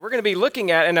going to be looking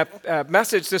at in a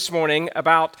message this morning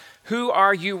about who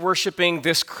are you worshiping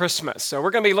this Christmas. So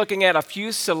we're going to be looking at a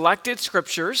few selected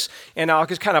scriptures, and I'll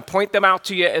just kind of point them out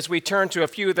to you as we turn to a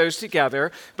few of those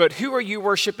together. But who are you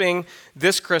worshiping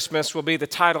this Christmas will be the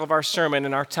title of our sermon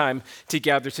in our time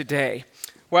together today.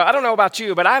 Well, I don't know about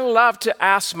you, but I love to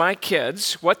ask my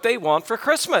kids what they want for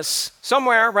Christmas.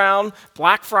 Somewhere around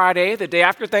Black Friday, the day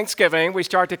after Thanksgiving, we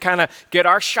start to kind of get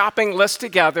our shopping list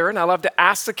together, and I love to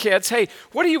ask the kids, hey,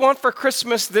 what do you want for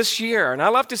Christmas this year? And I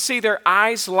love to see their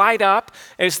eyes light up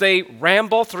as they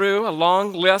ramble through a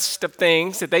long list of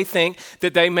things that they think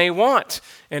that they may want.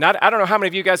 And I don't know how many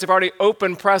of you guys have already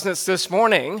opened presents this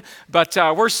morning, but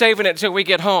we're saving it until we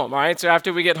get home, all right? So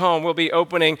after we get home, we'll be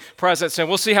opening presents, and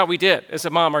we'll see how we did as a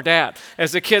mom or dad.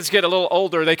 As the kids get a little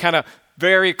older, they kind of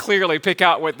very clearly pick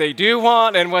out what they do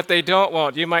want and what they don't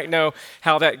want. You might know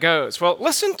how that goes. Well,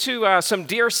 listen to some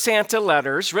Dear Santa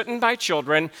letters written by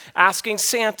children asking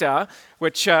Santa,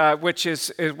 which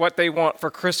is what they want for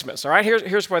Christmas, all right?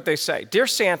 Here's what they say. Dear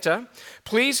Santa,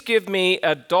 please give me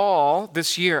a doll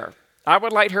this year. I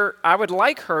would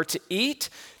like her to eat,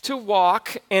 to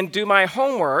walk, and do my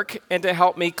homework, and to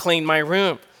help me clean my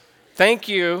room. Thank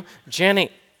you,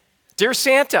 Jenny. Dear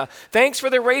Santa, thanks for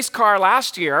the race car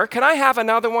last year. Can I have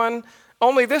another one?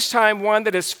 Only this time one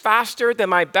that is faster than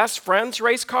my best friend's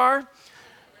race car?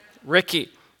 Ricky.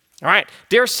 All right.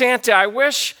 Dear Santa, I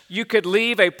wish you could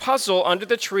leave a puzzle under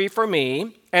the tree for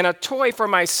me and a toy for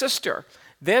my sister.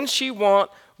 Then she won't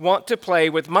want to play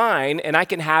with mine, and I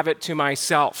can have it to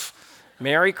myself.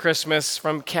 Merry Christmas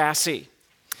from Cassie.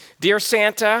 Dear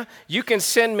Santa, you can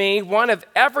send me one of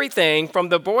everything from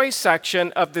the boys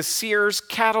section of the Sears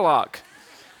catalog,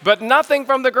 but nothing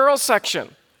from the girls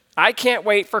section. I can't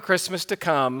wait for Christmas to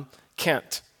come,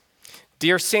 Kent.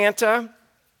 Dear Santa,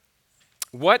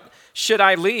 what should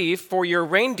I leave for your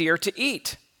reindeer to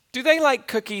eat? Do they like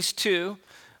cookies too?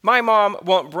 My mom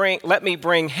won't let me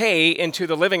bring hay into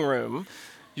the living room.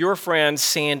 Your friend,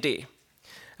 Sandy.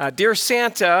 Dear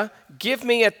Santa, give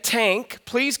me a tank.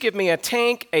 Please give me a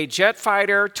tank, a jet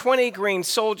fighter, 20 green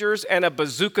soldiers, and a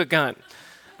bazooka gun.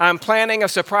 I'm planning a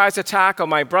surprise attack on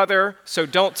my brother, so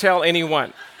don't tell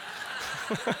anyone.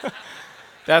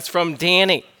 That's from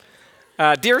Danny.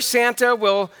 Dear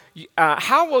Santa,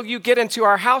 how will you get into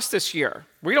our house this year?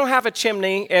 We don't have a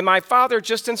chimney, and my father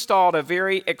just installed a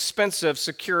very expensive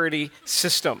security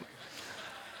system.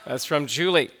 That's from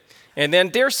Julie. And then,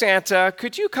 dear Santa,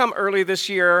 could you come early this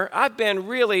year? I've been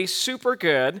really super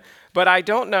good, but I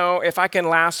don't know if I can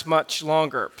last much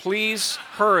longer. Please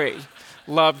hurry.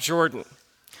 Love, Jordan.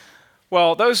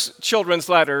 Well, those children's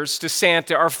letters to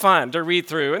Santa are fun to read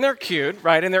through, and they're cute,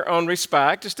 right, in their own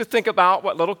respect, just to think about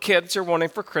what little kids are wanting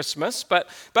for Christmas. But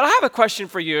I have a question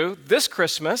for you this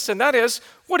Christmas, and that is,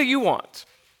 what do you want?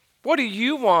 What do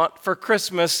you want for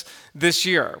Christmas this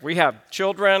year? We have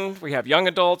children, we have young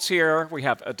adults here, we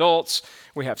have adults,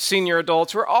 we have senior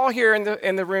adults. We're all here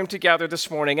in the room together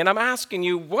this morning, and I'm asking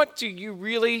you, what do you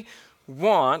really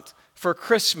want for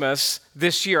Christmas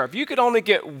this year? If you could only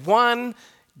get one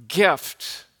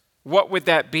gift, what would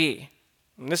that be?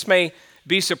 And this may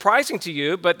be surprising to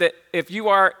you, but that if you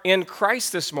are in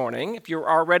Christ this morning, if you're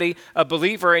already a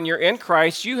believer and you're in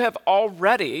Christ, you have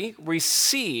already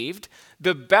received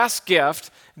the best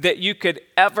gift that you could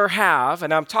ever have.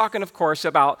 And I'm talking, of course,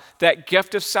 about that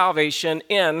gift of salvation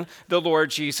in the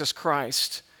Lord Jesus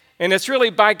Christ. And it's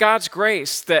really by God's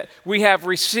grace that we have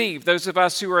received, those of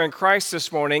us who are in Christ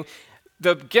this morning,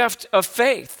 the gift of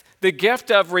faith, the gift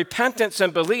of repentance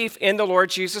and belief in the Lord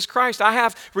Jesus Christ. I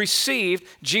have received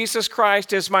Jesus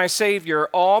Christ as my Savior,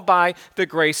 all by the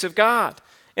grace of God.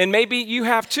 And maybe you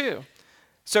have too.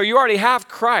 So you already have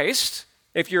Christ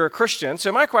if you're a Christian. So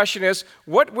my question is,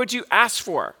 what would you ask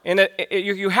for? And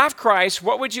you have Christ,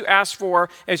 what would you ask for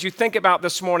as you think about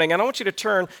this morning? And I want you to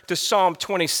turn to Psalm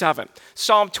 27.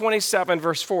 Psalm 27,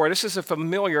 verse 4. This is a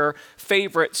familiar,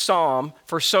 favorite psalm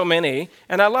for so many.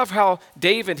 And I love how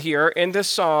David here in this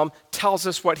psalm tells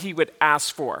us what he would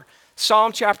ask for.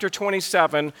 Psalm chapter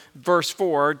 27, verse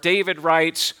 4, David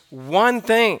writes, "One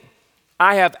thing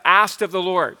I have asked of the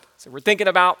Lord." So we're thinking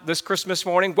about this Christmas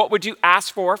morning. What would you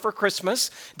ask for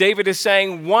Christmas? David is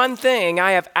saying, one thing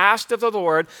I have asked of the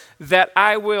Lord that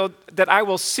I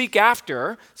will seek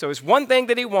after. So it's one thing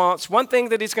that he wants, one thing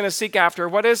that he's going to seek after.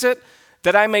 What is it?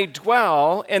 That I may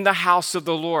dwell in the house of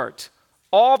the Lord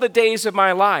all the days of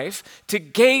my life, to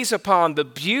gaze upon the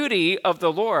beauty of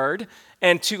the Lord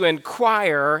and to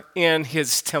inquire in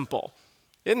his temple.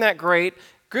 Isn't that great?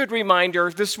 Good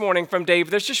reminder this morning from David.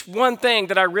 There's just one thing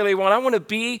that I really want. I want to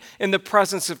be in the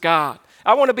presence of God.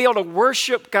 I want to be able to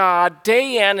worship God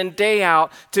day in and day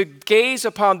out, to gaze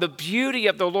upon the beauty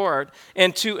of the Lord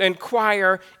and to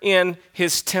inquire in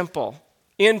his temple.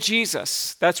 In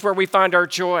Jesus, that's where we find our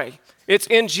joy. It's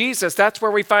in Jesus, that's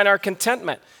where we find our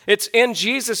contentment. It's in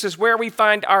Jesus is where we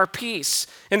find our peace.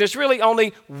 And there's really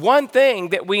only one thing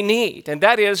that we need, and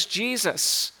that is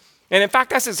Jesus. And in fact,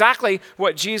 that's exactly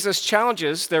what Jesus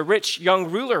challenges the rich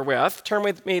young ruler with. Turn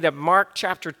with me to Mark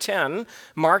chapter 10.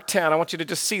 Mark 10, I want you to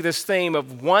just see this theme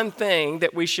of one thing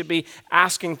that we should be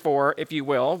asking for, if you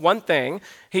will, one thing.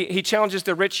 He challenges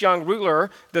the rich young ruler,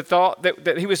 the thought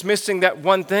that he was missing that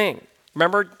one thing.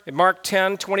 Remember in Mark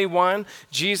 10:21,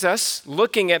 Jesus,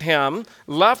 looking at him,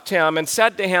 loved him and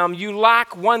said to him, "You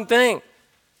lack one thing.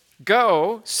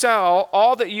 Go, sell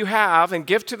all that you have and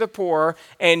give to the poor,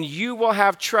 and you will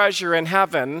have treasure in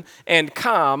heaven, and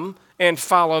come and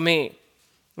follow me."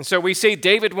 And so we see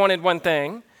David wanted one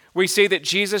thing. We see that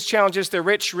Jesus challenges the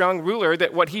rich young ruler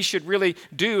that what he should really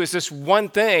do is this one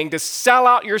thing, to sell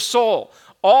out your soul.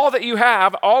 All that you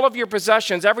have, all of your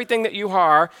possessions, everything that you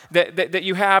are, that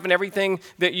you have and everything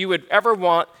that you would ever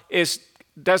want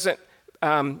doesn't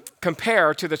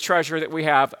compare to the treasure that we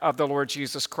have of the Lord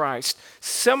Jesus Christ.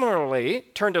 Similarly,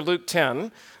 turn to Luke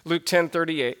 10, Luke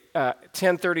 10:38.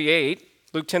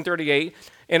 Luke 10:38.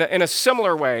 In a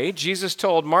similar way, Jesus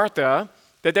told Martha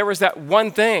that there was that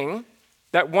one thing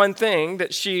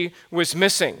that she was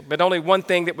missing, but only one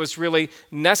thing that was really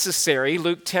necessary.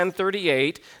 Luke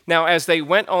 10:38. Now, as they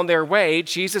went on their way,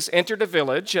 Jesus entered a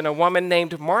village, and a woman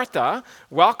named Martha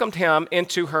welcomed him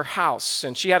into her house.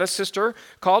 And she had a sister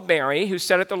called Mary who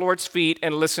sat at the Lord's feet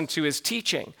and listened to his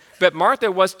teaching. But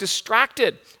Martha was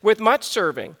distracted with much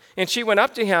serving, and she went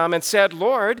up to him and said,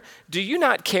 "Lord, do you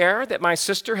not care that my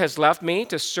sister has left me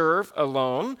to serve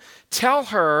alone? Tell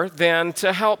her then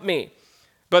to help me."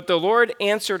 But the Lord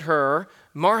answered her,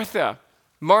 "Martha,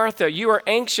 Martha, you are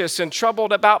anxious and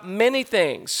troubled about many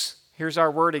things." Here's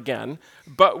our word again.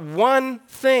 "But one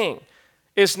thing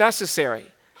is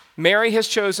necessary. Mary has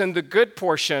chosen the good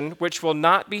portion, which will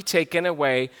not be taken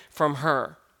away from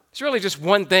her." It's really just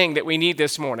one thing that we need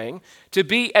this morning: to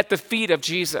be at the feet of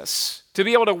Jesus, to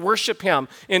be able to worship him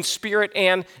in spirit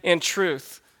and in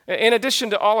truth. In addition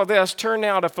to all of this, turn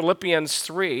now to Philippians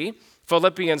 3.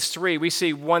 Philippians 3, we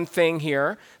see one thing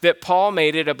here that Paul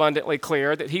made it abundantly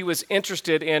clear that he was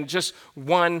interested in just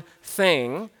one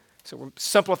thing. So we're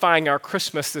simplifying our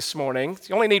Christmas this morning.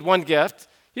 You only need one gift.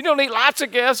 You don't need lots of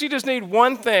gifts. You just need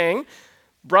one thing.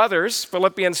 Brothers,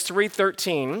 Philippians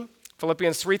 3:13,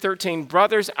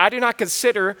 "Brothers, I do not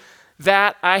consider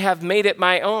that I have made it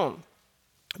my own,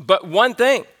 but one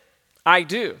thing I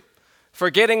do.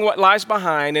 Forgetting what lies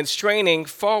behind and straining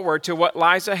forward to what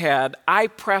lies ahead, I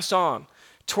press on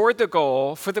toward the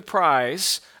goal for the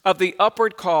prize of the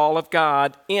upward call of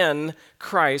God in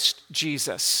Christ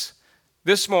Jesus."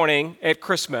 This morning at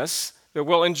Christmas,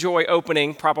 we'll enjoy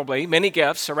opening probably many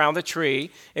gifts around the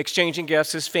tree, exchanging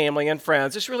gifts as family and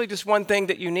friends. It's really just one thing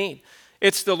that you need.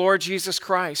 It's the Lord Jesus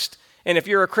Christ. And if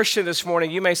you're a Christian this morning,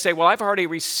 you may say, "Well, I've already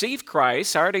received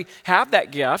Christ. I already have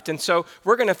that gift." And so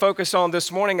we're going to focus on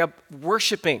this morning of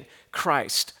worshiping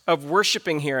Christ, of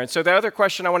worshiping here. And so the other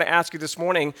question I want to ask you this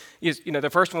morning is, the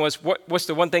first one was, what's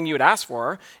the one thing you would ask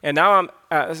for? And now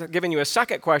I'm giving you a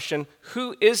second question.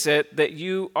 Who is it that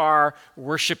you are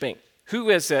worshiping?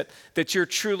 Who is it that you're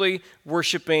truly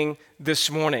worshiping this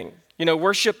morning?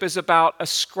 Worship is about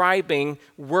ascribing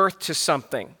worth to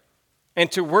something. And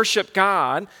to worship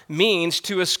God means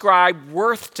to ascribe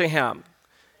worth to him.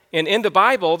 And in the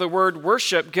Bible, the word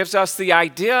worship gives us the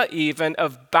idea even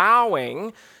of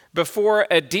bowing before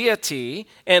a deity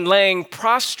and laying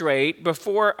prostrate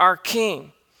before our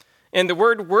King. And the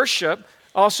word worship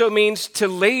also means to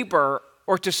labor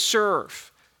or to serve.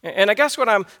 And I guess what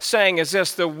I'm saying is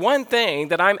this: the one thing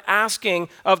that I'm asking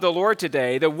of the Lord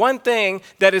today, the one thing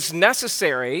that is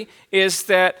necessary, is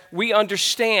that we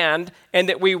understand and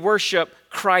that we worship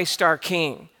Christ our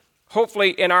King.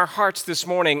 Hopefully in our hearts this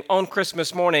morning, on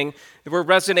Christmas morning, we're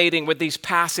resonating with these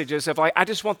passages of I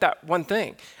just want that one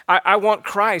thing. I want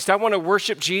Christ. I want to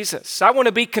worship Jesus. I want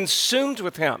to be consumed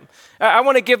with him. I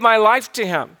want to give my life to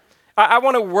him. I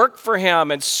want to work for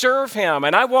him and serve him,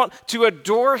 and I want to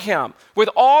adore him with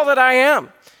all that I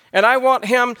am. And I want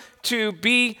him to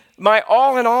be my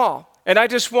all in all. And I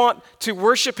just want to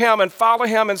worship him and follow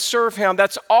him and serve him.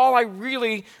 That's all I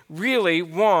really, really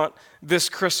want this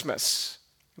Christmas.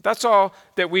 If that's all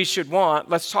that we should want,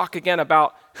 let's talk again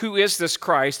about who is this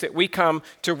Christ that we come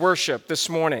to worship this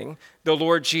morning, the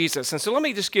Lord Jesus. And so let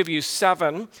me just give you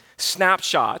 7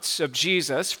 snapshots of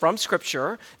Jesus from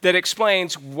Scripture that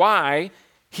explains why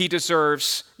he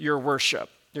deserves your worship.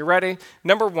 You ready?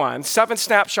 Number one, 7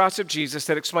 snapshots of Jesus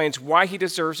that explains why he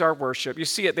deserves our worship. You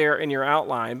see it there in your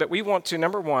outline. But we want to,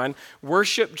 number one,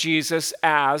 worship Jesus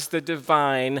as the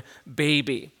divine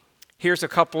baby. Here's a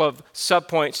couple of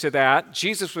subpoints to that.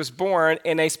 Jesus was born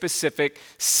in a specific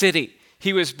city.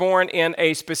 He was born in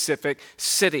a specific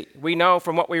city. We know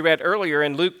from what we read earlier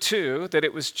in Luke 2 that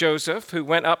it was Joseph who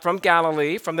went up from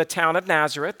Galilee, from the town of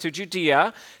Nazareth to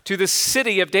Judea, to the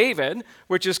city of David,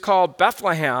 which is called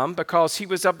Bethlehem because he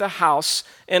was of the house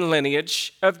and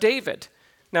lineage of David.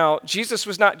 Now, Jesus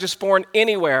was not just born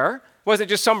anywhere. Wasn't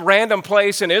just some random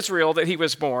place in Israel that he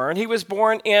was born. He was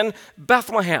born in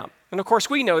Bethlehem. And of course,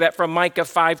 we know that from Micah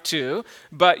 5:2.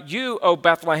 But you, O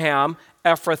Bethlehem,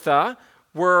 Ephrathah,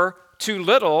 were too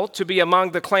little to be among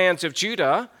the clans of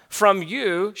Judah. From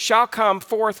you shall come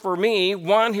forth for me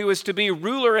one who is to be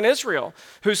ruler in Israel,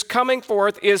 whose coming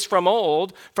forth is from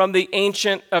old, from the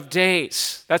Ancient of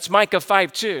Days. That's Micah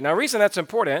 5:2. Now, the reason that's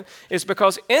important is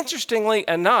because, interestingly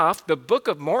enough, the Book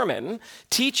of Mormon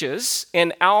teaches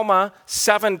in Alma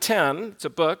 7:10, it's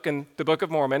a book in the Book of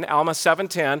Mormon, Alma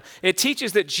 7:10, it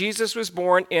teaches that Jesus was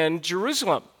born in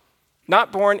Jerusalem,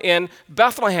 not born in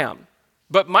Bethlehem.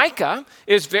 But Micah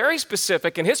is very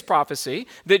specific in his prophecy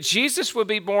that Jesus would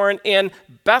be born in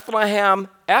Bethlehem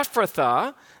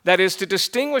Ephrathah, that is to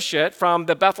distinguish it from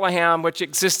the Bethlehem which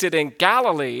existed in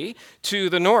Galilee to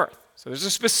the north. So there's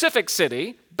a specific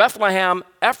city, Bethlehem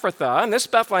Ephrathah, and this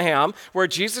Bethlehem where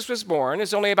Jesus was born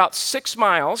is only about 6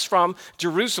 miles from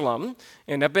Jerusalem.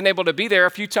 And I've been able to be there a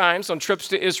few times on trips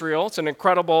to Israel. It's an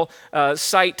incredible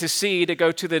sight to see, to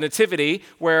go to the Nativity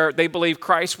where they believe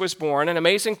Christ was born, an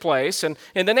amazing place. And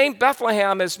the name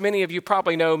Bethlehem, as many of you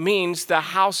probably know, means the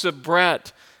house of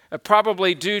bread.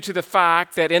 Probably due to the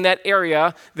fact that in that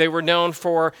area they were known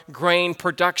for grain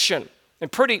production.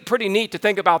 And pretty neat to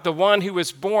think about the one who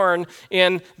was born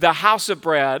in the house of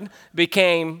bread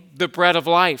became the bread of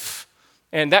life.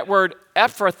 And that word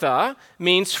Ephrathah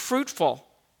means fruitful.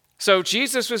 So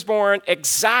Jesus was born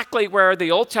exactly where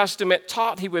the Old Testament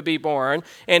taught he would be born,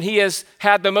 and he has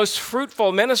had the most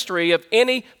fruitful ministry of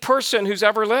any person who's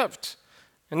ever lived.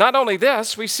 And not only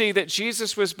this, we see that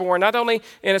Jesus was born not only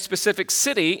in a specific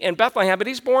city in Bethlehem, but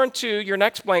he's born to, your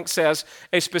next blank says,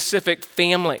 a specific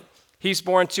family. He's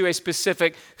born to a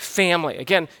specific family.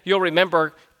 Again, you'll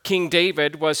remember King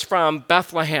David was from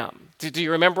Bethlehem. Do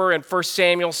you remember in 1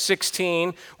 Samuel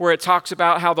 16 where it talks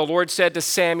about how the Lord said to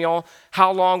Samuel,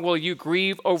 "How long will you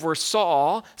grieve over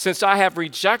Saul, since I have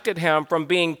rejected him from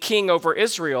being king over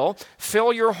Israel?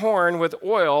 Fill your horn with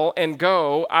oil and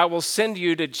go. I will send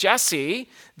you to Jesse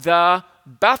the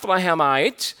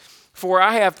Bethlehemite, for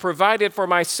I have provided for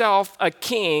myself a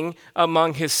king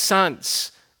among his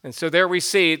sons." And so there we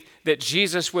see that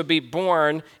Jesus would be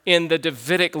born in the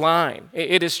Davidic line.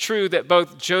 It is true that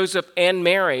both Joseph and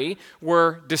Mary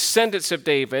were descendants of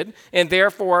David and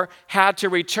therefore had to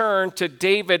return to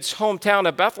David's hometown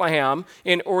of Bethlehem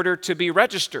in order to be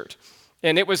registered.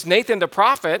 And it was Nathan the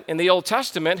prophet in the Old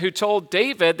Testament who told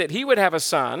David that he would have a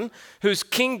son whose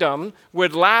kingdom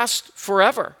would last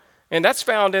forever. And that's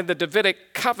found in the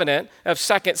Davidic covenant of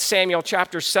 2 Samuel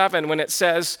chapter 7 when it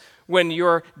says, "When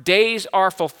your days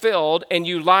are fulfilled and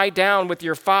you lie down with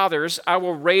your fathers, I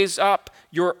will raise up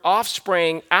your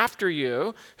offspring after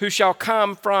you, who shall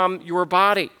come from your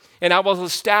body. And I will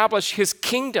establish his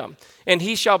kingdom. And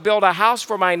he shall build a house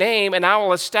for my name, and I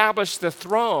will establish the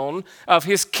throne of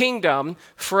his kingdom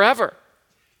forever."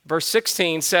 Verse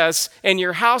 16 says, "And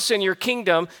your house and your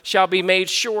kingdom shall be made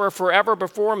sure forever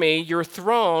before me. Your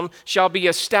throne shall be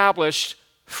established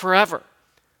forever."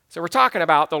 So we're talking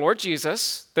about the Lord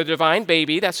Jesus, the divine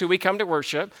baby. That's who we come to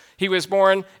worship. He was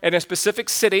born in a specific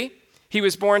city. He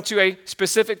was born to a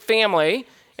specific family.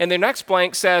 And the next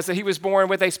blank says that he was born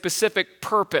with a specific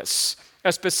purpose.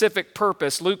 A specific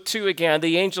purpose. Luke 2 again,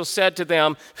 the angel said to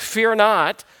them, "Fear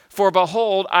not, for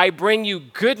behold, I bring you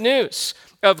good news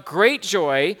of great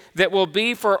joy that will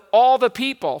be for all the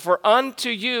people. For unto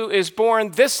you is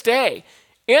born this day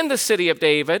in the city of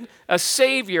David a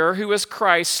Savior who is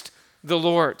Christ the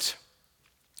Lord."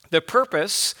 The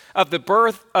purpose of the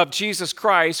birth of Jesus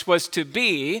Christ was to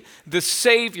be the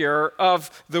Savior of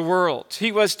the world.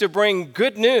 He was to bring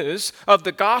good news of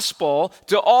the gospel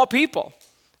to all people.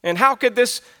 And how could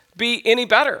this be any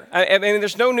better? I mean,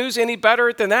 there's no news any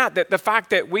better than that the fact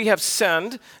that we have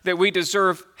sinned, that we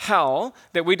deserve hell,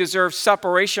 that we deserve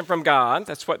separation from God.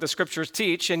 That's what the scriptures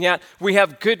teach. And yet we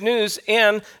have good news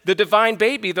in the divine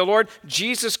baby, the Lord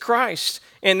Jesus Christ.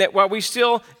 And that while we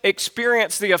still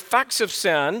experience the effects of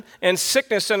sin and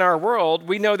sickness in our world,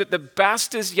 we know that the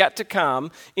best is yet to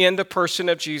come in the person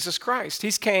of Jesus Christ.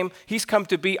 He's come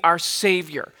to be our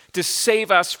Savior, to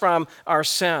save us from our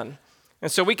sin.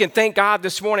 And so we can thank God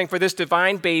this morning for this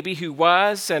divine baby who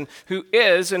was and who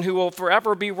is and who will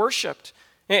forever be worshiped.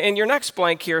 And your next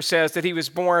blank here says that he was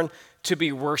born to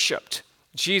be worshiped.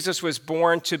 Jesus was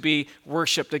born to be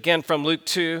worshiped. Again, from Luke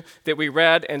 2 that we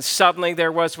read, and suddenly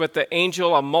there was with the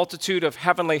angel a multitude of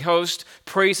heavenly hosts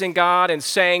praising God and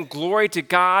saying, "Glory to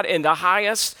God in the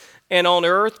highest, and on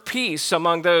earth peace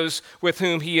among those with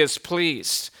whom he is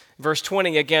pleased." Verse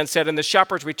 20 again said, "And the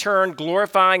shepherds returned,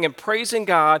 glorifying and praising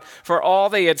God for all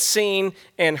they had seen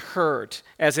and heard,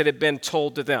 as it had been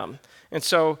told to them." And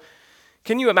so,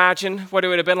 can you imagine what it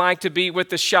would have been like to be with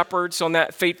the shepherds on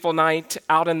that fateful night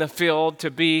out in the field,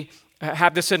 to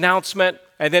have this announcement,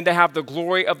 and then to have the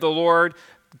glory of the Lord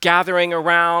gathering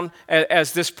around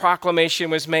as this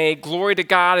proclamation was made, "Glory to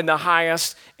God in the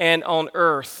highest and on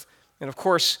earth." And of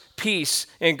course, peace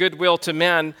and goodwill to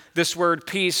men, this word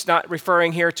peace not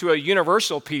referring here to a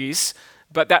universal peace,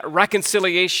 but that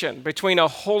reconciliation between a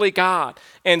holy God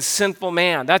and sinful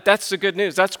man. That's the good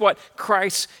news. That's what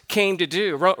Christ came to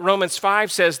do. Romans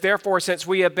 5 says, "Therefore, since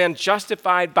we have been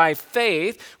justified by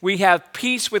faith, we have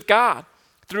peace with God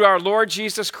through our Lord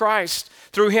Jesus Christ.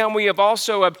 Through him we have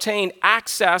also obtained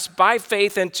access by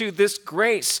faith into this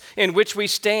grace in which we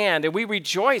stand, and we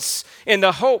rejoice in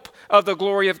the hope of the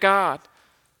glory of God."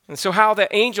 And so how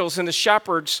the angels and the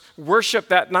shepherds worship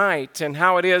that night, and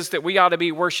how it is that we ought to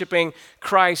be worshiping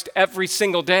Christ every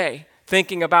single day,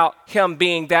 thinking about him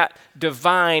being that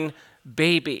divine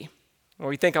baby. Well,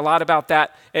 we think a lot about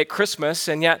that at Christmas,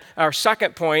 and yet our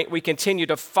second point, we continue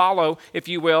to follow, if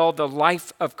you will, the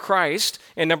life of Christ.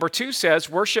 And number 2 says,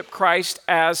 worship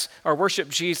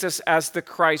Jesus as the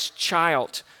Christ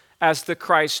child. As the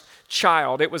Christ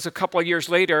child. It was a couple of years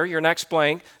later, your next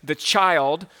blank, the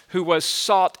child who was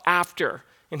sought after.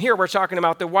 And here we're talking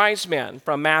about the wise men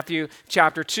from Matthew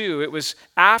chapter 2. It was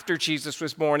after Jesus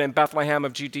was born in Bethlehem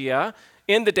of Judea,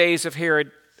 in the days of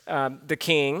Herod the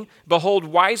king. "Behold,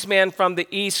 wise men from the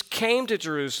east came to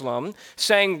Jerusalem,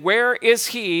 saying, 'Where is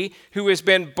he who has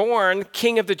been born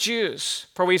King of the Jews?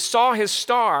 For we saw his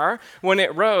star when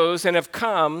it rose and have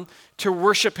come to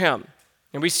worship him.'"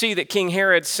 And we see that King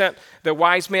Herod sent the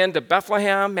wise men to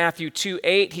Bethlehem, Matthew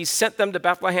 2:8. He sent them to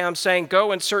Bethlehem saying,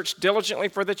 "Go and search diligently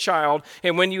for the child,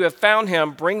 and when you have found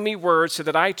him, bring me word so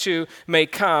that I too may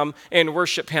come and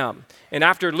worship him." And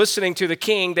after listening to the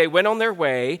king, they went on their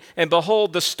way, and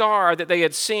behold, the star that they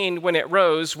had seen when it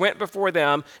rose went before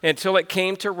them until it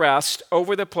came to rest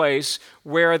over the place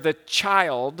where the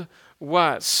child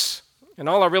was. And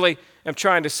all I really am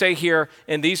trying to say here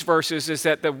in these verses is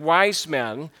that the wise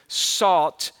men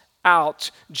sought out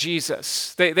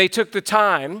Jesus. They took the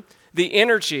time, the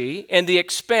energy, and the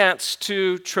expense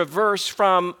to traverse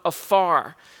from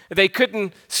afar. They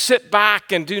couldn't sit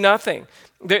back and do nothing.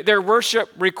 Their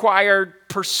worship required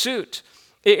pursuit.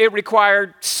 It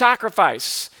required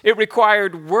sacrifice. It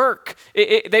required work.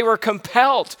 They were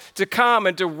compelled to come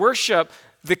and to worship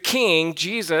the King,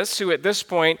 Jesus, who at this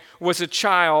point was a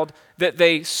child, that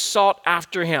they sought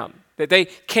after him, that they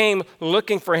came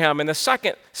looking for him. And the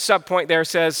second subpoint there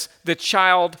says, the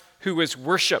child who was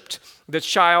worshiped. The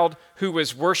child who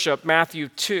was worshiped, Matthew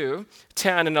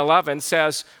 2:10 and 11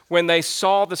 says, "When they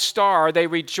saw the star, they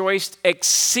rejoiced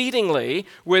exceedingly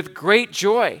with great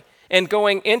joy. And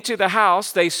going into the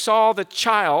house, they saw the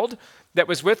child that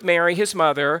was with Mary, his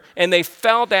mother, and they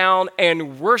fell down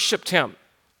and worshiped him.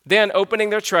 Then,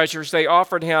 opening their treasures, they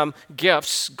offered him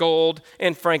gifts, gold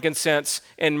and frankincense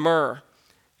and myrrh."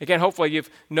 Again, hopefully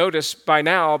you've noticed by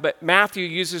now, but Matthew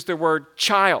uses the word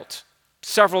child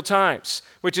several times,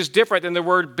 which is different than the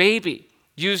word baby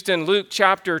used in Luke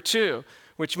chapter 2,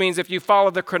 which means if you follow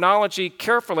the chronology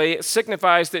carefully, it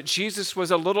signifies that Jesus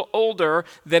was a little older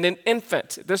than an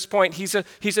infant. At this point, he's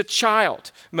a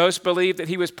child. Most believe that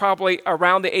he was probably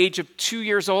around the age of 2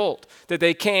 years old, that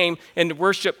they came and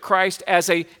worshiped Christ as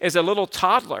a little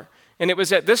toddler. And it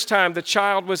was at this time the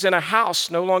child was in a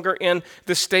house, no longer in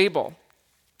the stable.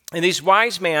 And these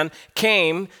wise men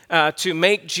came to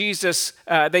make Jesus,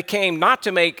 they came not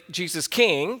to make Jesus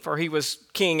king, for he was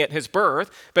king at his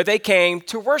birth, but they came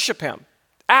to worship him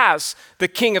as the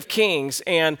King of Kings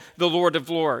and the Lord of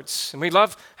Lords. And we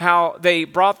love how they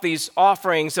brought these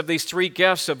offerings of these 3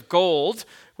 gifts of gold,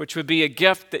 which would be a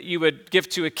gift that you would give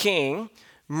to a king,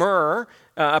 myrrh,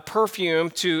 a perfume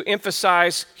to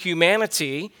emphasize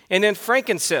humanity, and then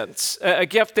frankincense, a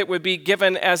gift that would be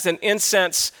given as an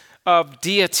incense of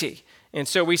deity. And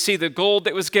so we see the gold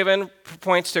that was given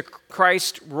points to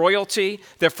Christ's royalty,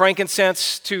 the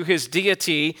frankincense to his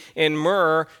deity, and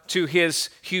myrrh to his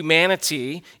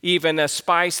humanity, even a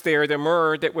spice there, the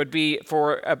myrrh that would be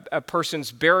for a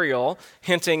person's burial,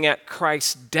 hinting at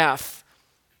Christ's death.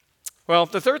 Well,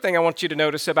 the third thing I want you to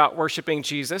notice about worshiping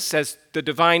Jesus as the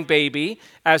divine baby,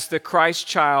 as the Christ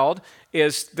child,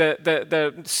 is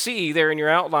the C there in your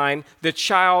outline, the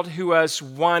child who was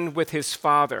one with his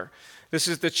Father. This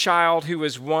is the child who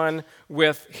is one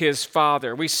with his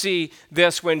Father. We see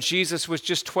this when Jesus was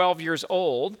just 12 years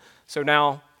old. So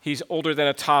now he's older than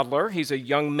a toddler. He's a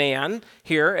young man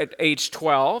here at age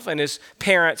 12, and his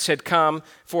parents had come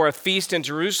for a feast in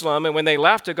Jerusalem, and when they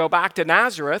left to go back to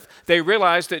Nazareth, they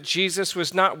realized that Jesus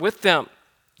was not with them.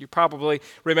 You probably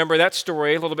remember that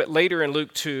story a little bit later in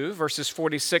Luke 2, verses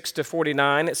 46 to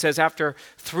 49. It says, after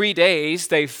 3 days,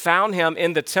 they found him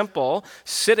in the temple,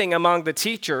 sitting among the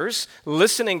teachers,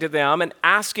 listening to them and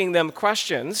asking them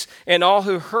questions. And all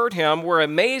who heard him were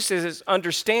amazed at his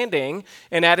understanding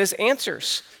and at his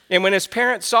answers. And when his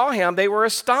parents saw him, they were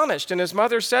astonished. And his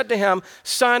mother said to him,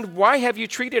 "Son, why have you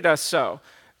treated us so?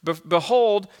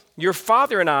 Behold, your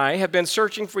father and I have been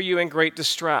searching for you in great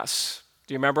distress."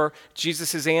 Do you remember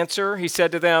Jesus' answer? He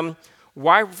said to them,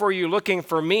 "Why were you looking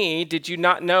for me? Did you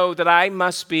not know that I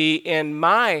must be in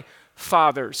my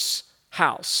Father's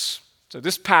house?" So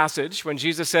this passage, when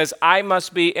Jesus says, "I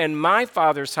must be in my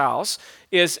Father's house,"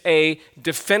 is a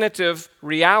definitive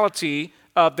reality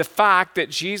of the fact that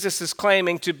Jesus is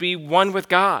claiming to be one with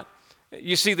God.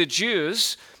 You see, the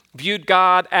Jews viewed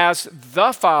God as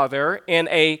the Father in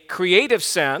a creative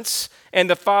sense, and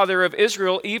the Father of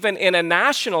Israel even in a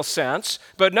national sense,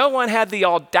 but no one had the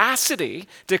audacity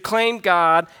to claim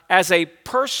God as a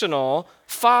personal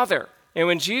Father. And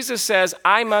when Jesus says,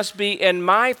 "I must be in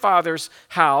my Father's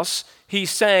house,"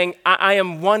 he's saying, I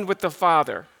am one with the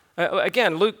Father.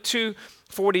 Again, Luke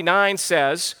 2:49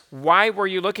 says, "Why were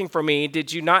you looking for me?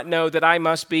 Did you not know that I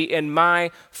must be in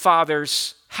my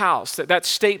Father's house?" That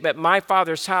statement, "my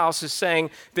Father's house," is saying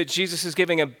that Jesus is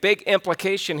giving a big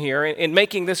implication here. In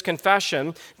making this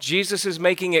confession, Jesus is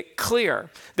making it clear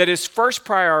that his first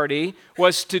priority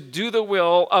was to do the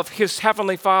will of his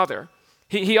heavenly Father.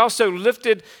 He also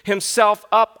lifted himself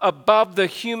up above the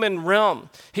human realm.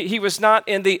 He was not,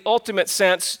 in the ultimate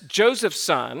sense, Joseph's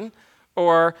son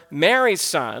or Mary's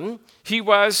son. He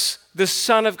was the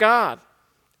Son of God.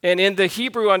 And in the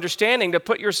Hebrew understanding, to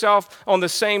put yourself on the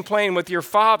same plane with your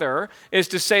Father is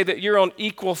to say that you're on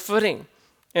equal footing.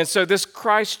 And so this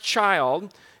Christ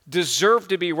child deserved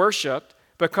to be worshiped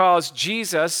because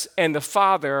Jesus and the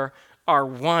Father are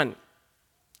one.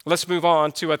 Let's move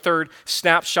on to a third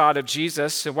snapshot of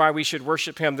Jesus and why we should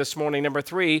worship him this morning. Number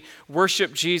 3,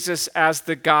 worship Jesus as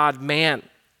the God-man.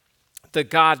 The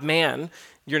God-man.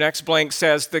 Your next blank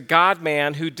says, the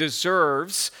God-man who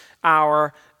deserves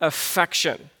our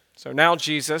affection. So now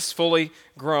Jesus, fully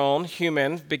grown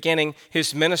human, beginning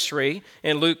his ministry.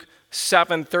 In Luke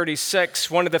 7:36,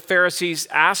 one of the Pharisees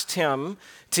asked him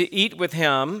to eat with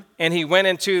him, and he went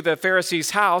into the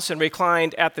Pharisee's house and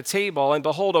reclined at the table. And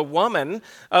behold, a woman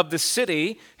of the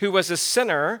city who was a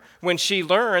sinner, when she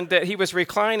learned that he was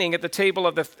reclining at the table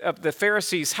of the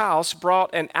Pharisee's house,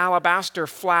 brought an alabaster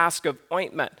flask of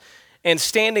ointment. And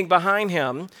standing behind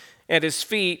him at his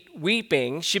feet,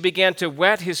 weeping, she began to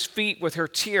wet his feet with her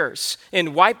tears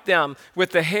and wiped them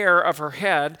with the hair of her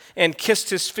head and kissed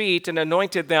his feet and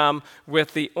anointed them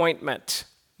with the ointment.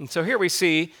 And so here we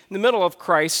see, in the middle of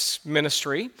Christ's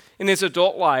ministry, in his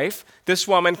adult life, this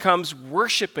woman comes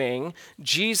worshiping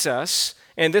Jesus,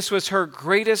 and this was her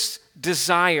greatest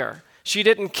desire. She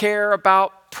didn't care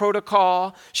about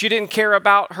protocol. She didn't care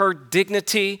about her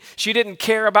dignity. She didn't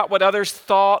care about what others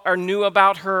thought or knew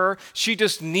about her. She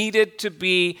just needed to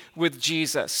be with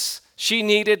Jesus. She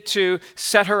needed to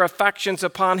set her affections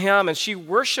upon him, and she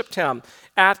worshiped him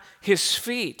at his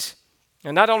feet.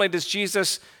 And not only does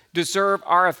Jesus deserve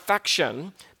our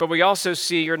affection, but we also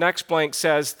see, your next blank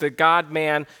says, the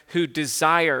God-man who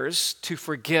desires to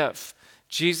forgive.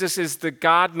 Jesus is the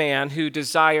God-man who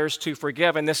desires to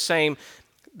forgive. And this same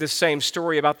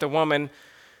story about the woman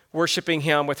worshiping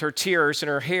him with her tears and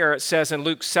her hair, it says in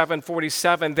Luke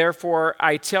 7:47, therefore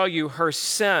I tell you, her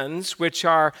sins, which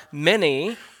are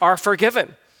many, are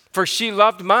forgiven. For she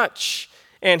loved much,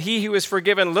 and he who is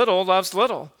forgiven little loves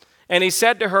little. And he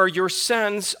said to her, your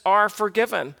sins are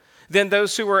forgiven. Then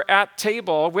those who were at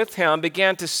table with him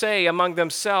began to say among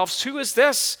themselves, who is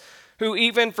this who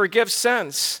even forgives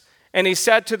sins? And he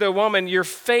said to the woman, your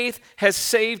faith has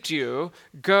saved you.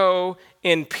 Go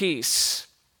in peace.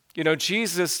 You know,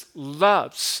 Jesus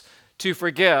loves to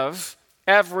forgive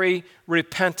every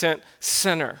repentant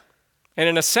sinner. And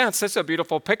in a sense, that's a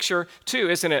beautiful picture too,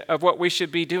 isn't it, of what we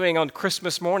should be doing on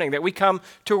Christmas morning, that we come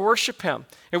to worship him,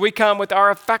 and we come with our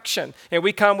affection, and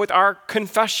we come with our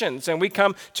confessions, and we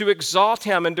come to exalt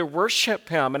him and to worship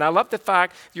him. And I love the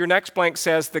fact your next blank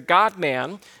says the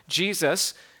God-man,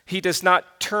 Jesus, He does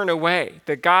not turn away.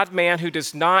 The God-man who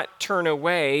does not turn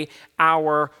away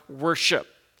our worship.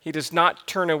 He does not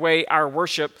turn away our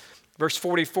worship. Verse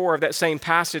 44 of that same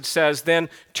passage says, then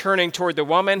turning toward the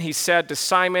woman, he said to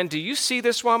Simon, do you see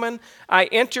this woman? I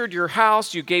entered your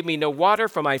house. You gave me no water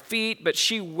for my feet, but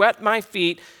she wet my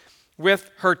feet with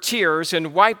her tears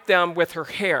and wiped them with her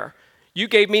hair. You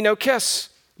gave me no kiss,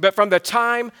 but from the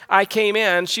time I came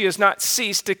in, she has not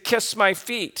ceased to kiss my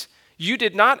feet. You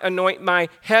did not anoint my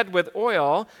head with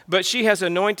oil, but she has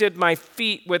anointed my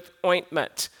feet with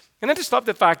ointment. And I just love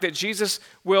the fact that Jesus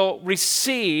will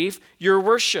receive your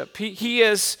worship. He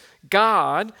is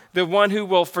God, the one who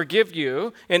will forgive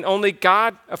you. And only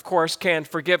God, of course, can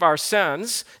forgive our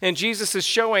sins. And Jesus is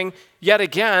showing yet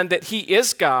again that he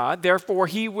is God. Therefore,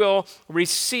 he will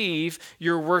receive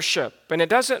your worship. And it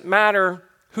doesn't matter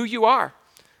who you are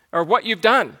or what you've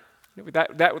done.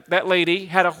 That lady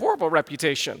had a horrible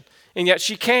reputation. And yet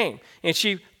she came and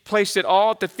she placed it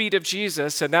all at the feet of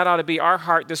Jesus, and that ought to be our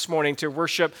heart this morning, to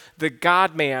worship the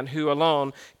God-man who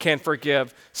alone can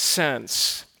forgive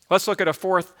sins. Let's look at a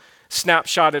fourth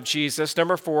snapshot of Jesus.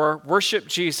 Number 4, worship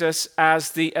Jesus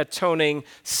as the atoning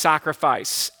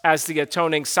sacrifice. As the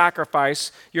atoning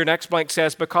sacrifice. Your next blank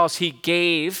says, because he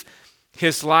gave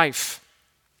his life.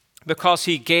 Because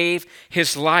he gave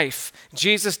his life.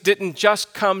 Jesus didn't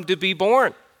just come to be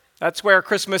born. That's where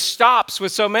Christmas stops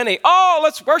with so many. Oh,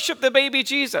 let's worship the baby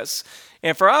Jesus.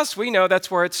 And for us, we know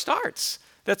that's where it starts.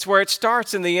 That's where it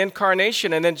starts in the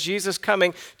incarnation, and then Jesus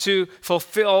coming to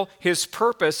fulfill his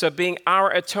purpose of being our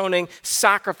atoning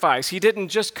sacrifice. He didn't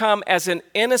just come as an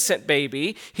innocent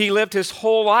baby. He lived his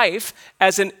whole life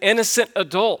as an innocent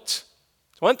adult.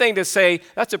 It's one thing to say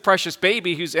that's a precious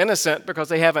baby who's innocent because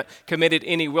they haven't committed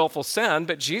any willful sin,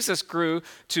 but Jesus grew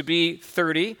to be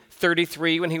 30,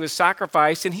 33 when he was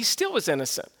sacrificed, and he still was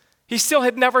innocent. He still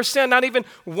had never sinned, not even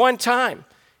one time.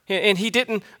 And he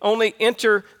didn't only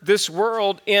enter this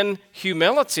world in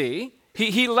humility,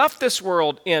 he left this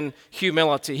world in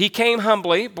humility. He came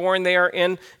humbly, born there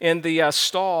in the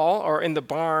stall or in the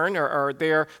barn or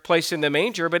there placed in the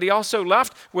manger, but he also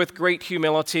left with great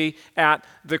humility at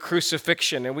the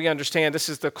crucifixion. And we understand this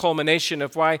is the culmination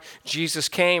of why Jesus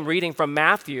came. Reading from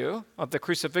Matthew of the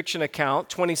crucifixion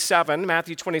account,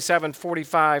 Matthew 27,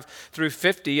 45 through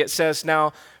 50, it says,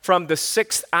 now from the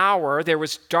 6th hour there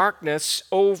was darkness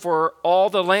over all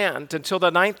the land until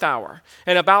the 9th hour.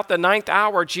 And about the 9th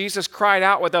hour, Jesus cried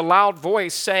out with a loud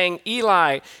voice, saying,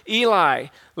 Eli, Eli,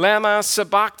 lama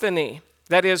sabachthani.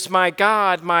 That is, my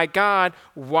God,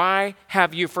 why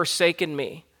have you forsaken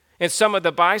me? And some of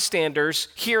the bystanders,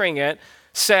 hearing it,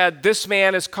 said, this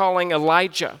man is calling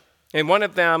Elijah. And one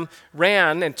of them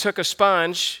ran and took a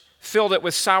sponge, filled it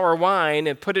with sour wine,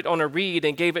 and put it on a reed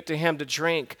and gave it to him to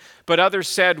drink. But others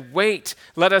said, wait,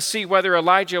 let us see whether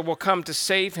Elijah will come to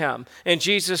save him. And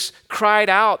Jesus cried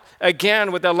out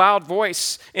again with a loud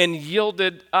voice and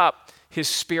yielded up his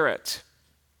spirit.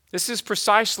 This is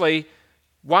precisely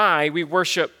why we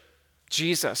worship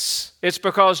Jesus. It's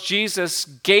because Jesus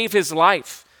gave his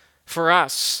life for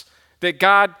us, that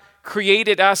God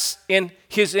created us in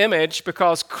his image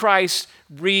because Christ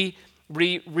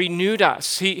renewed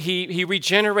us. He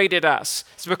regenerated us.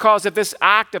 It's because of this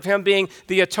act of him being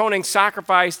the atoning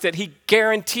sacrifice that he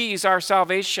guarantees our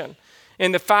salvation.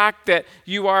 And the fact that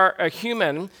you are a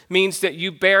human means that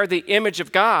you bear the image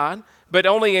of God, but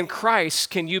only in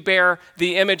Christ can you bear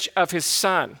the image of his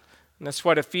Son. And that's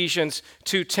what Ephesians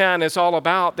 2:10 is all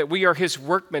about, that we are his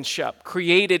workmanship,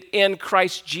 created in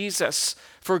Christ Jesus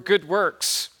for good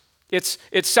works. It's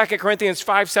 2 Corinthians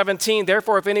 5:17.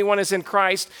 Therefore, if anyone is in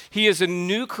Christ, he is a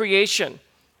new creation.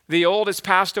 The old has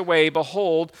passed away.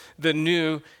 Behold, the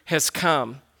new has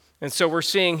come. And so we're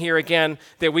seeing here again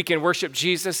that we can worship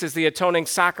Jesus as the atoning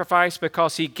sacrifice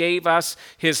because he gave us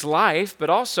his life, but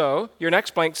also, your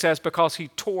next blank says, because he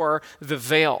tore the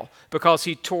veil. Because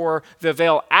he tore the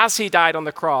veil as he died on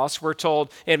the cross, we're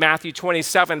told in Matthew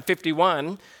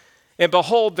 27:51, and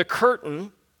behold, the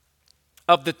curtain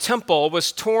of the temple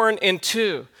was torn in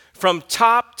two from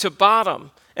top to bottom,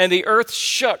 and the earth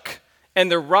shook, and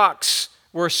the rocks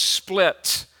were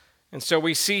split. And so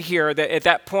we see here that at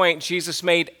that point, Jesus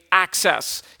made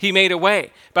access. He made a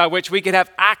way by which we could have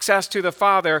access to the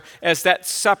Father. As that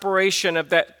separation of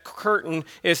that curtain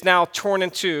is now torn in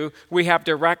two, we have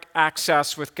direct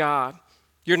access with God.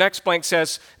 Your next blank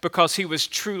says, because he was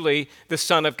truly the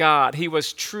Son of God. He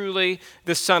was truly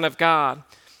the Son of God.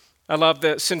 I love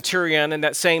the centurion in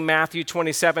that same Matthew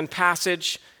 27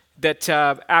 passage that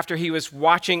after he was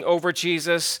watching over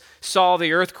Jesus, saw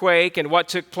the earthquake and what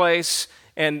took place,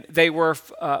 and they were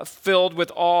filled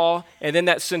with awe. And then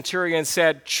that centurion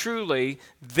said, truly,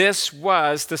 this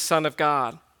was the Son of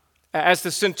God. As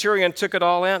the centurion took it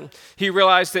all in, he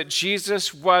realized that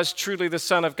Jesus was truly the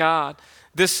Son of God.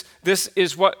 This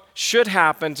is what should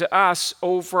happen to us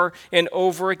over and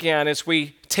over again as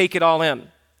we take it all in.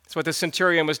 That's what the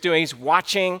centurion was doing. He's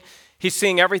watching, he's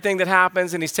seeing everything that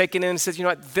happens, and he's taking it in and says, you know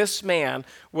what, this man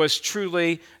was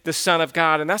truly the Son of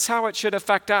God. And that's how it should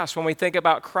affect us when we think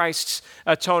about Christ's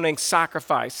atoning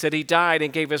sacrifice, that he died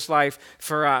and gave his life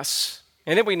for us.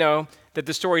 And then we know that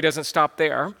the story doesn't stop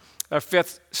there. Our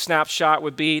fifth snapshot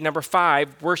would be number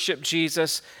 5, worship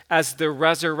Jesus as the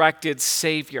resurrected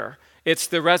Savior. It's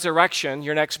the resurrection,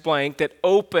 your next blank, that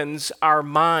opens our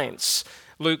minds.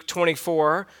 Luke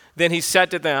 24, then he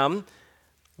said to them,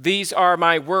 these are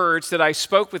my words that I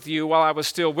spoke with you while I was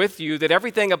still with you, that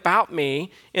everything about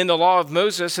me in the law of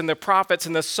Moses and the prophets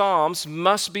and the Psalms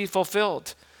must be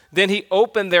fulfilled. Then he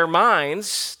opened their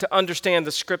minds to understand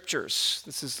the scriptures.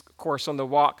 This is, of course, on the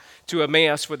walk to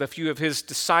Emmaus with a few of his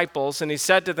disciples. And he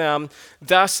said to them,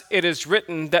 thus it is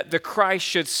written that the Christ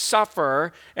should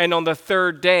suffer and on the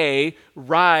third day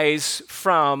rise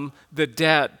from the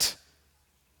dead.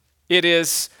 It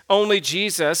is only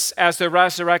Jesus as the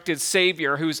resurrected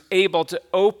Savior who's able to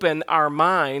open our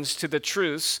minds to the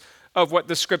truths of what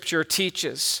the scripture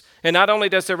teaches. And not only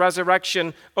does the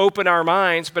resurrection open our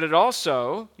minds, but it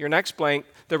also, your next blank,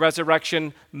 the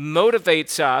resurrection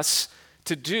motivates us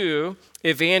to do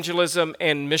evangelism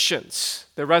and missions.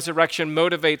 The resurrection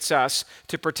motivates us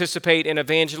to participate in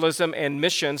evangelism and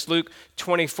missions, Luke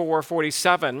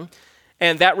 24:47.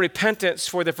 And that repentance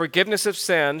for the forgiveness of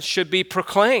sins should be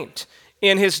proclaimed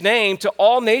in his name to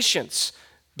all nations,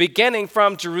 beginning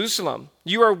from Jerusalem.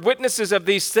 You are witnesses of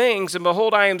these things, and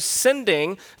behold, I am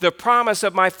sending the promise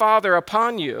of my Father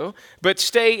upon you, but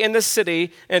stay in the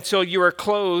city until you are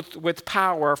clothed with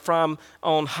power from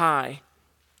on high.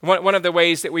 One of the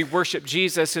ways that we worship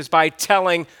Jesus is by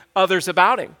telling others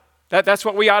about him. That's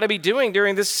what we ought to be doing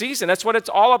during this season. That's what it's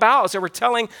all about, is that we're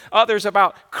telling others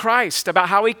about Christ, about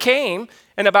how he came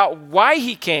and about why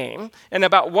he came and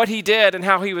about what he did and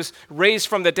how he was raised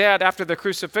from the dead after the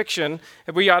crucifixion.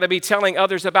 And we ought to be telling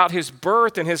others about his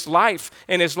birth and his life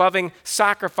and his loving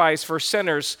sacrifice for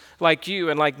sinners like you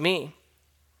and like me.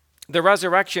 The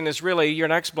resurrection is really, your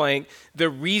next blank, the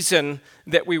reason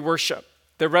that we worship.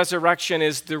 The resurrection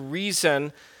is the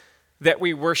reason that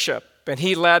we worship. And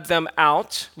he led them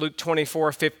out, Luke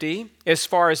 24:50, as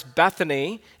far as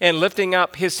Bethany, and lifting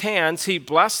up his hands, he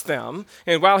blessed them.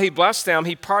 And while he blessed them,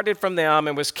 he parted from them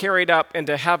and was carried up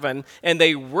into heaven, and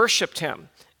they worshiped him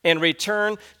and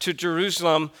returned to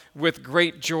Jerusalem with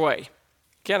great joy.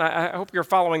 Again, I hope you're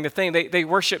following the thing. They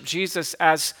worshiped Jesus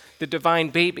as the divine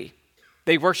baby.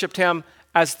 They worshiped him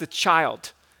as the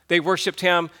child. They worshiped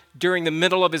him during the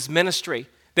middle of his ministry.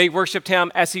 They worshiped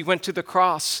him as he went to the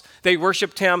cross. They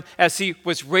worshiped him as he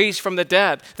was raised from the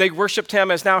dead. They worshiped him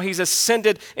as now he's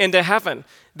ascended into heaven.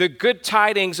 The good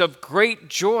tidings of great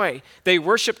joy. They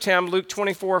worshiped him, Luke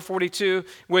 24:42,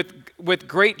 with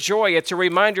great joy. It's a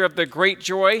reminder of the great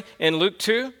joy in Luke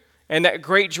 2 and that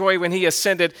great joy when he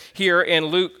ascended here in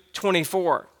Luke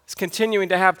 24. It's continuing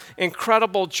to have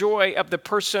incredible joy of the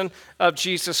person of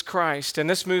Jesus Christ. And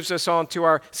this moves us on to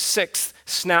our 6th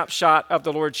snapshot of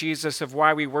the Lord Jesus of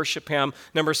why we worship him.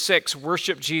 Number 6,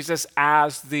 worship Jesus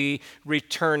as the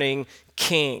returning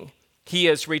King. He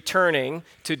is returning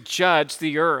to judge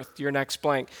the earth, your next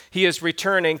blank. He is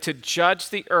returning to judge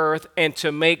the earth and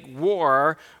to make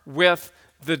war with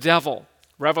the devil.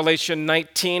 Revelation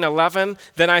 19:11,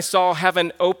 then I saw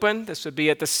heaven open. This would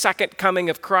be at the second coming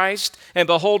of Christ. And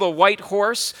behold, a white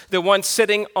horse. The one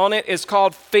sitting on it is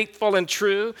called Faithful and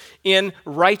True. In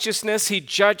righteousness he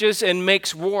judges and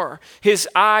makes war. His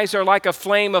eyes are like a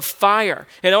flame of fire,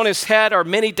 and on his head are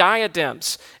many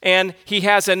diadems. And he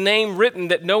has a name written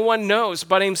that no one knows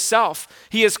but himself.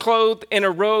 He is clothed in a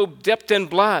robe dipped in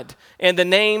blood, and the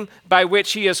name by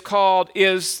which he is called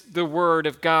is the Word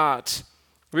of God.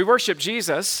 We worship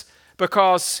Jesus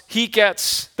because he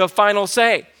gets the final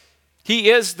say. He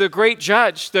is the great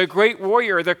judge, the great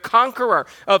warrior, the conqueror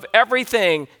of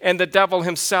everything and the devil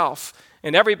himself.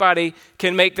 And everybody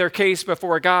can make their case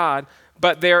before God,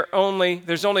 but there's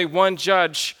only one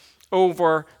judge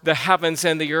over the heavens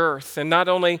and the earth. And not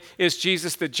only is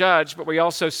Jesus the judge, but we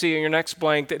also see in your next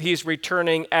blank that he's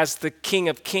returning as the King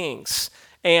of Kings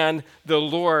and the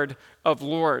Lord of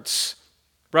Lords.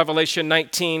 Revelation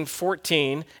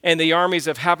 19:14, and the armies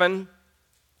of heaven,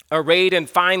 arrayed in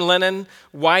fine linen,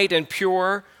 white and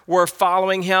pure, were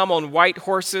following him on white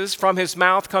horses. From his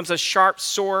mouth comes a sharp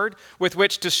sword with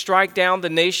which to strike down the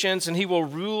nations, and he will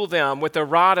rule them with a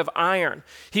rod of iron.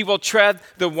 He will tread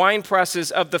the winepresses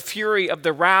of the fury of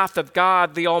the wrath of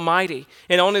God the Almighty.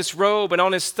 And on his robe and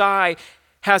on his thigh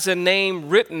has a name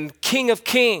written, King of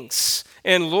Kings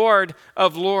and Lord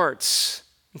of Lords.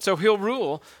 And so he'll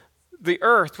rule the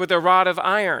earth with a rod of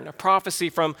iron, a prophecy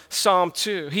from Psalm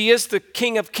 2. He is the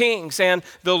King of Kings and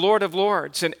the Lord of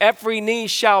Lords, and every knee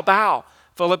shall bow,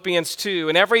 Philippians 2,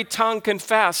 and every tongue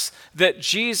confess that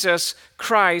Jesus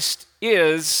Christ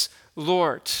is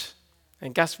Lord.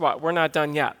 And guess what? We're not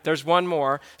done yet. There's one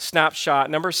more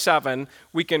snapshot. Number 7,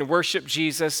 we can worship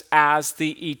Jesus as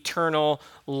the eternal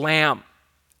Lamb.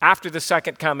 After the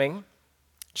second coming,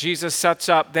 Jesus sets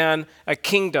up then a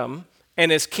kingdom,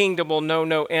 and his kingdom will know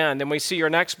no end. And we see your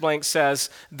next blank says,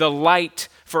 the light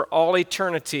for all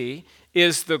eternity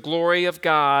is the glory of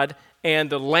God, and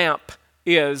the lamp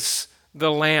is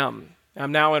the Lamb.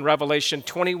 I'm now in Revelation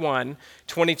 21,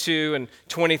 22, and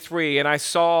 23, and I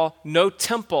saw no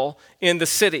temple in the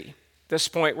city. At this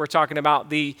point, we're talking about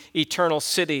the eternal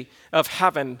city of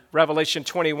heaven. Revelation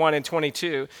 21 and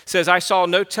 22 says, I saw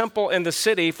no temple in the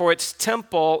city, for its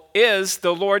temple is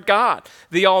the Lord God,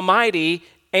 the Almighty,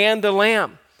 and the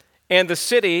Lamb. And the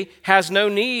city has no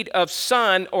need of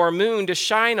sun or moon to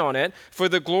shine on it, for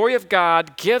the glory of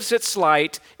God gives its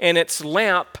light, and its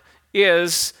lamp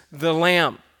is the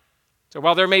Lamb. So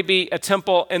while there may be a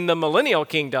temple in the millennial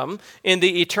kingdom, in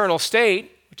the eternal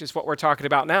state, which is what we're talking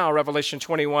about now, Revelation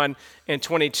 21 and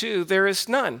 22, there is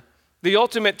none. The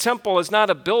ultimate temple is not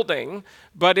a building,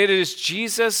 but it is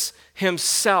Jesus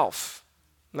himself.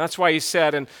 And that's why he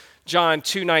said in John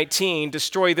 2:19,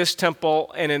 destroy this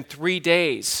temple, and in 3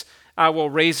 days I will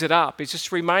raise it up. He's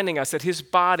just reminding us that his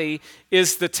body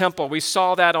is the temple. We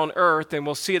saw that on earth, and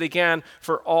we'll see it again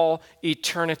for all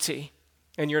eternity.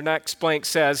 And your next blank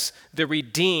says, the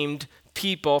redeemed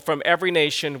people from every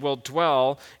nation will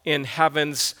dwell in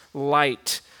heaven's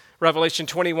light. Revelation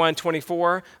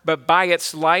 21:24, but by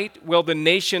its light will the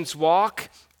nations walk,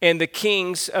 and the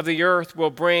kings of the earth will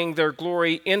bring their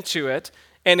glory into it,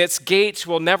 and its gates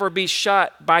will never be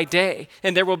shut by day,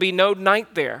 and there will be no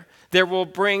night there. They will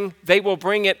bring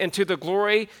it into the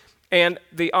glory and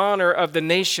the honor of the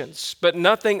nations, but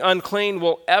nothing unclean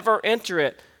will ever enter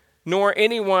it, nor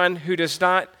anyone who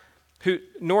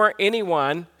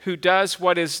does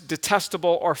what is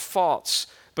detestable or false,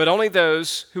 but only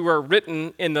those who are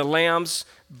written in the Lamb's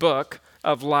book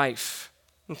of life.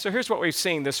 And so here's what we've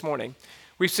seen this morning.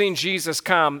 We've seen Jesus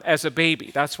come as a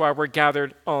baby. That's why we're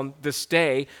gathered on this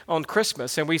day on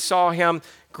Christmas. And we saw him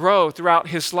grow throughout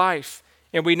his life.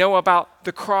 And we know about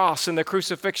the cross and the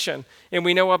crucifixion. And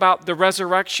we know about the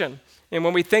resurrection. And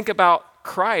when we think about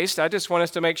Christ, I just want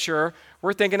us to make sure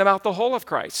we're thinking about the whole of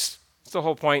Christ. It's the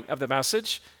whole point of the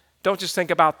message. Don't just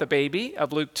think about the baby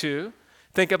of Luke 2.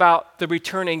 Think about the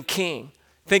returning king.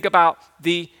 Think about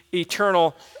the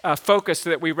eternal focus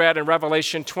that we read in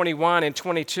Revelation 21 and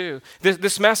 22.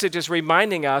 This message is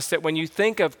reminding us that when you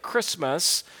think of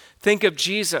Christmas, think of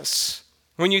Jesus.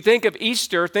 When you think of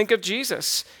Easter, think of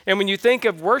Jesus. And when you think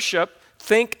of worship,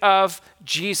 think of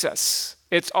Jesus.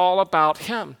 It's all about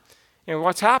him. And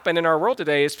what's happened in our world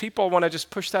today is people want to just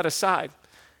push that aside.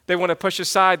 They want to push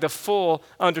aside the full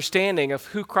understanding of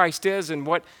who Christ is and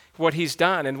what he's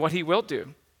done and what he will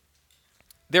do.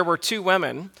 There were two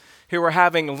women who were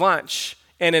having lunch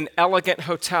in an elegant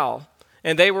hotel,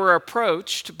 and they were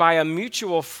approached by a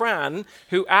mutual friend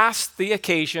who asked the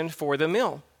occasion for the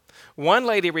meal. One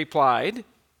lady replied,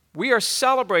 "We are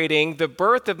celebrating the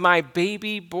birth of my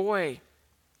baby boy."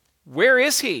 "Where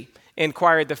is he?"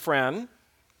 inquired the friend.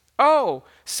 "Oh,"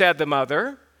 said the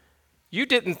mother, "you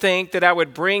didn't think that I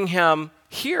would bring him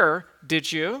here,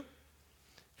 did you?"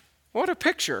 What a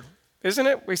picture, isn't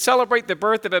it? We celebrate the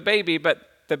birth of a baby, but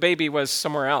the baby was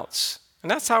somewhere else. And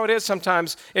that's how it is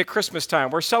sometimes at Christmas time.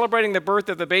 We're celebrating the birth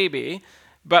of the baby,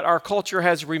 but our culture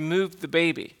has removed the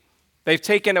baby. They've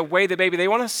taken away the baby. They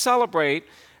want to celebrate,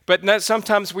 but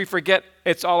sometimes we forget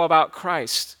it's all about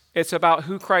Christ. It's about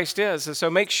who Christ is. And so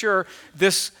make sure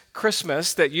this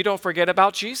Christmas that you don't forget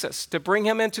about Jesus, to bring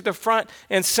him into the front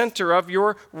and center of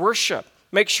your worship.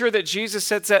 Make sure that Jesus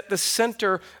sits at the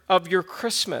center of your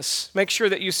Christmas. Make sure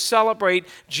that you celebrate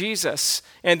Jesus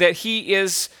and that he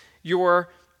is your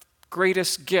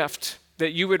greatest gift,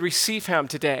 that you would receive him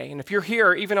today. And if you're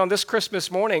here, even on this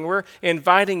Christmas morning, we're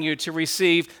inviting you to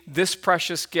receive this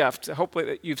precious gift. Hopefully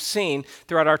that you've seen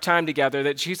throughout our time together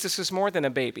that Jesus is more than a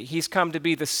baby. He's come to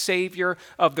be the Savior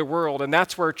of the world. And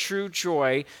that's where true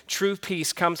joy, true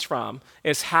peace comes from,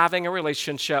 is having a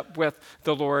relationship with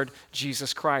the Lord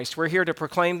Jesus Christ. We're here to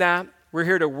proclaim that. We're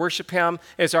here to worship him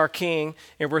as our King,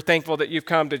 and we're thankful that you've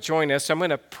come to join us. So I'm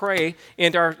going to pray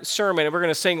into our sermon, and we're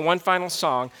going to sing one final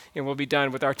song, and we'll be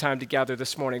done with our time together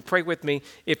this morning. Pray with me,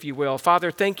 if you will.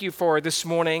 Father, thank you for this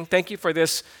morning. Thank you for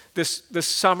this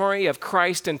summary of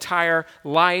Christ's entire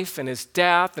life and his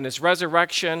death and his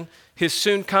resurrection, his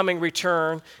soon coming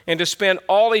return, and to spend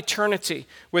all eternity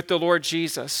with the Lord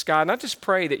Jesus. God, and I just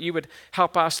pray that you would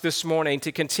help us this morning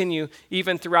to continue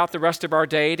even throughout the rest of our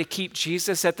day to keep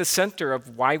Jesus at the center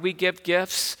of why we give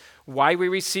gifts, why we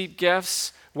receive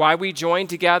gifts, why we join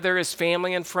together as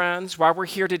family and friends, why we're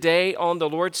here today on the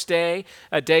Lord's Day,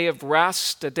 a day of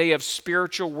rest, a day of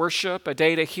spiritual worship, a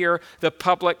day to hear the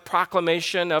public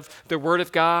proclamation of the Word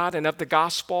of God and of the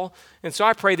gospel. And so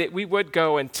I pray that we would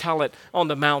go and tell it on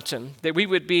the mountain, that we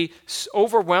would be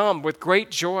overwhelmed with great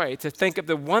joy to think of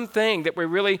the one thing that we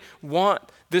really want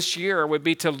this year would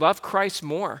be to love Christ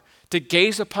more, to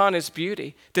gaze upon his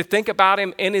beauty, to think about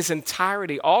him in his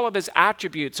entirety, all of his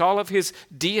attributes, all of his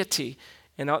deity,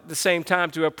 and at the same time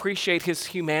to appreciate his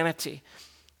humanity,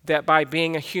 that by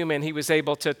being a human, he was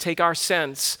able to take our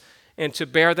sins and to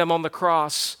bear them on the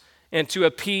cross and to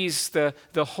appease the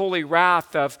holy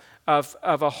wrath of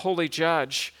a holy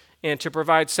judge and to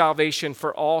provide salvation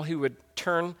for all who would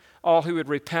turn, all who would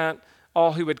repent,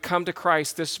 all who would come to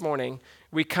Christ this morning.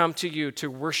 We come to you to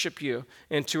worship you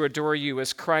and to adore you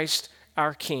as Christ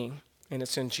our King. And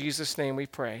it's in Jesus' name we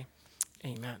pray.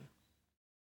 Amen.